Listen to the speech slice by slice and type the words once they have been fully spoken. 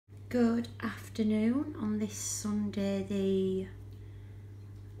Good afternoon on this Sunday,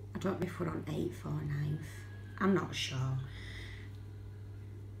 I don't know if we're on 8th or 9th, I'm not sure,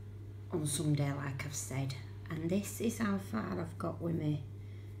 on Sunday like I've said, and this is how far I've got with my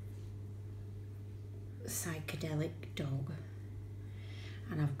psychedelic dog,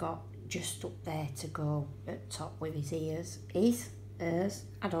 and I've got just up there to go at top with his ears, hers,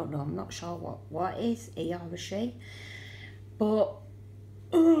 I don't know, I'm not sure what is, he or she, but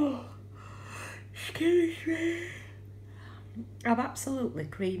oh, excuse me. I'm absolutely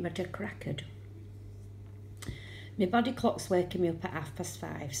creamed to crackered. My body clock's waking me up at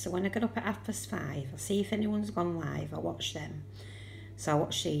 5:30, so when I get up at 5:30, I see if anyone's gone live, I watch them. So I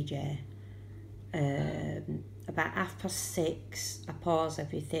watch CJ. About 6:30, I pause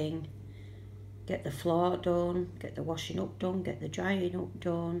everything, get the floor done, get the washing up done, get the drying up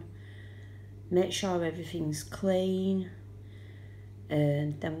done, make sure everything's clean,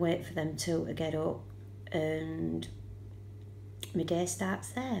 and then wait for them two to get up, and my day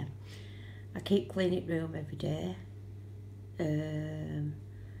starts there. I keep cleaning room every day.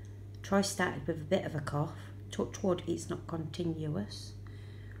 Troy started with a bit of a cough. Touch wood, it's not continuous.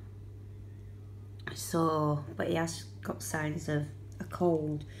 So, but he has got signs of a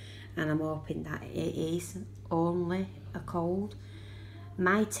cold, and I'm hoping that it is only a cold.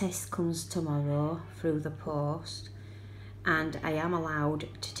 My test comes tomorrow through the post, and I am allowed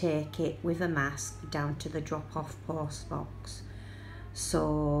to take it with a mask down to the drop-off post box.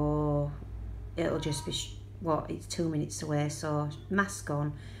 So it'll just be, it's 2 minutes away, so mask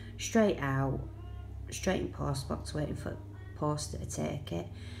on, straight out, straight in post box, waiting for poster to take it.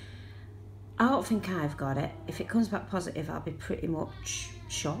 I don't think I've got it. If it comes back positive, I'll be pretty much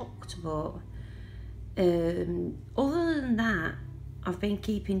shocked, but other than that, I've been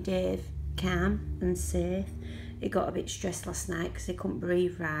keeping Dave calm and safe. He got a bit stressed last night because he couldn't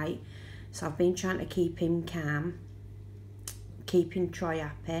breathe right, so I've been trying to keep him calm, keeping Troy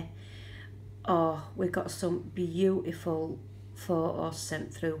happy. Oh, we got some beautiful photos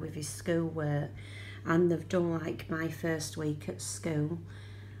sent through with his schoolwork, and they've done like my first week at school.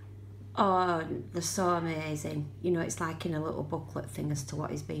 Oh, they're so amazing. You know, it's like in a little booklet thing as to what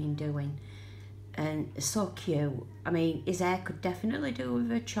he's been doing, and it's so cute. I mean, his hair could definitely do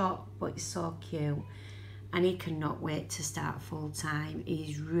with a chop, but it's so cute, and he cannot wait to start full time.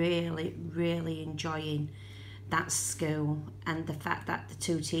 He's really enjoying that school, and the fact that the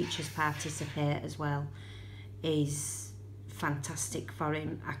two teachers participate as well is fantastic for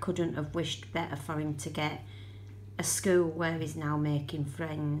him. I couldn't have wished better for him to get a school where he's now making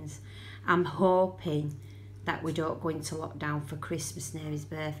friends. I'm hoping that we don't go into lockdown for Christmas near his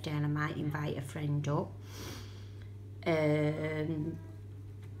birthday, and I might invite a friend up.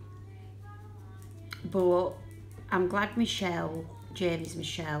 But I'm glad Jamie's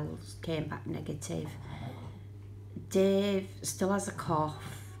Michelle came back negative. Dave still has a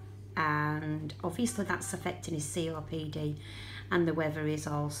cough, and obviously that's affecting his COPD, and the weather is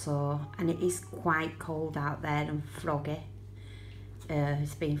also, and it is quite cold out there and foggy.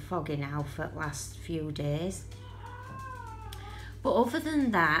 It's been foggy now for the last few days. But other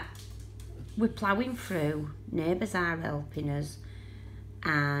than that, we're ploughing through, neighbours are helping us,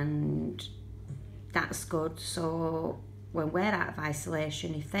 and that's good. So when we're out of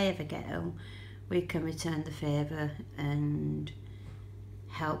isolation, if they ever get ill, we can return the favour and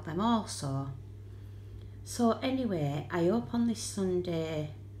help them also. So anyway, I hope on this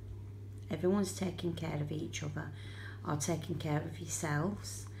Sunday everyone's taking care of each other, or taking care of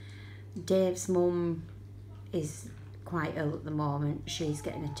yourselves. Dave's mum is quite ill at the moment. She's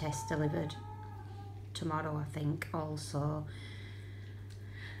getting a test delivered tomorrow, I think, also.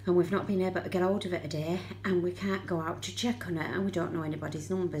 And we've not been able to get hold of it today, and we can't go out to check on her, and we don't know anybody's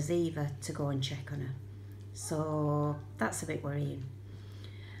numbers either to go and check on her. So that's a bit worrying.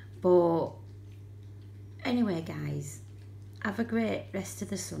 But anyway, guys, have a great rest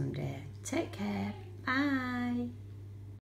of the Sunday. Take care. Bye.